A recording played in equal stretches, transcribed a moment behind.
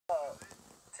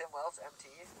Tim Wells, MT.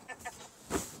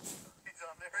 He's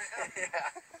on there right now. Yeah.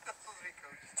 That's supposed to be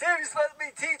coach. Tim, you're supposed to be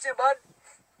teaching, bud.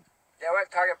 Yeah, we're at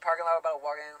Target parking lot, about to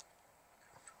walk in.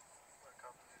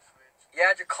 You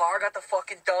had your car, got the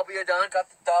fucking W done, got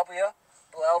the W.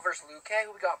 Bilal versus Luque.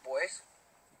 Who we got, boys?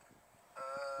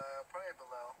 Probably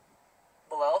below.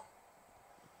 Bilal?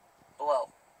 Bilal.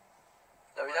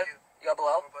 Is that what you said? You got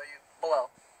Bilal? What about you? Bilal.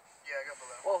 Yeah, I got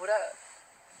below. Whoa, who that?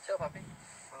 Chill, puppy.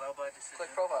 Below by decision.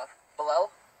 Click profile. Bilal?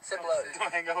 Sit below.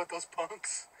 Don't hang out with those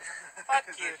punks.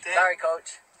 Fuck you, Tim. Sorry,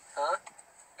 coach. Huh?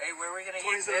 Hey, where are we gonna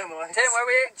eat, 27 Tim? likes. Tim, where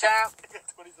we eating, champ?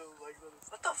 27 likes on this.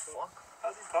 What the fuck?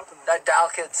 How's he popping That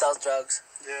Dow kid sells drugs.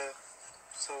 Yeah.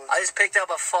 So I just picked up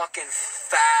a fucking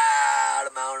fat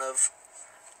amount of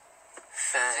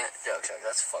fat jokes.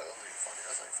 That's fucking funny.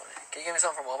 That's not funny. Can you give me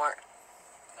something from Walmart?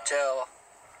 No. Chill.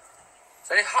 Is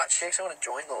there any hot chicks I want to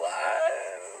join the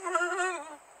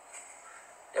live?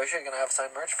 Yeah, we should gonna have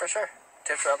signed merch for sure.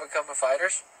 Tips for up and coming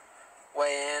fighters.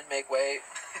 Weigh in, make weight.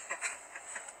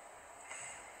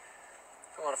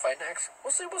 If we want to fight next,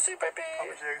 we'll see, baby.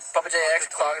 Papa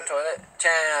JX, clogging toilet.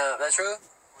 Champ, that's true.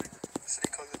 City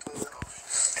clogged the toilet.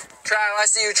 Trav, I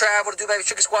see you, Trav. What to do, baby?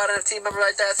 Sugar Squad NFT member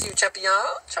right there. I see you, champion.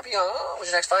 Champion. What's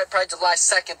your next fight? Probably July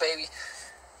 2nd, baby.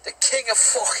 The king of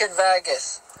fucking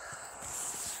Vegas.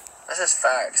 That's just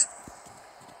facts.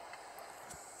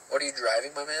 What are you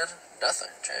driving, my man? Nothing,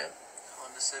 champ.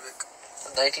 Honda Civic.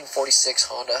 A 1946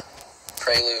 Honda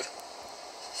Prelude.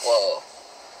 Whoa.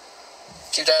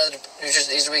 Keep tired of the New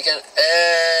Jersey Easter weekend.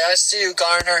 Hey, I see you,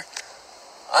 Garner.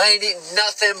 I ain't eating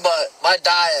nothing but my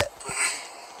diet.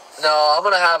 No, I'm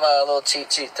gonna have a little cheat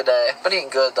today. But eating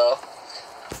good though.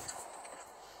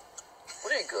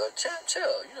 What eating good?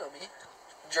 Chill. You know me.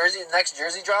 Next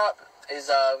Jersey drop is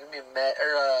gonna be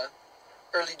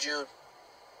early June.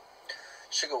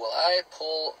 Sugar, will I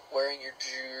pull wearing your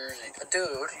jersey? Dude,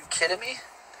 are you kidding me?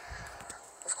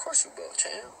 Of course you will,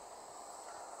 champ.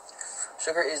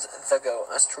 Sugar is the GOAT.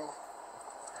 That's true.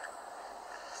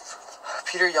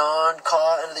 Peter Yan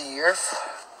caught end of the year.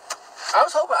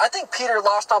 I think Peter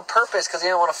lost on purpose because he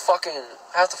didn't want to fucking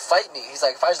have to fight me. He's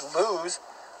like, if I just lose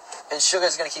and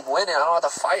Sugar's going to keep winning, I don't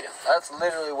have to fight him. That's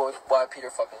literally why Peter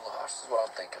fucking lost, is what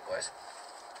I'm thinking, boys.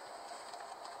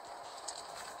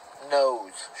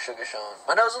 Nose, Sugar Sean.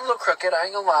 My nose is a little crooked, I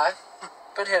ain't gonna lie.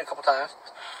 Been hit a couple times.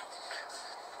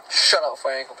 Shut up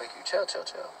before I ankle pick you. Chill.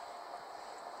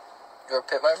 You're a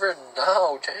pit viper?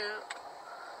 No, champ.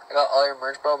 I got all your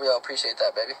merch, bro. We all appreciate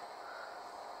that, baby.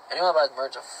 Anyone that buys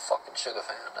merch, a fucking Sugar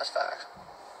fan. That's facts.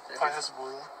 Fight has a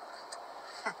boiler.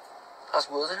 How's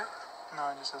Will there? No,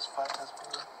 it just says fight has a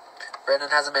boiler.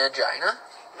 Brendan has a mangina?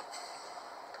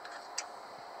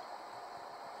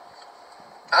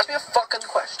 Ask me a fucking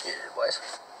question, boys.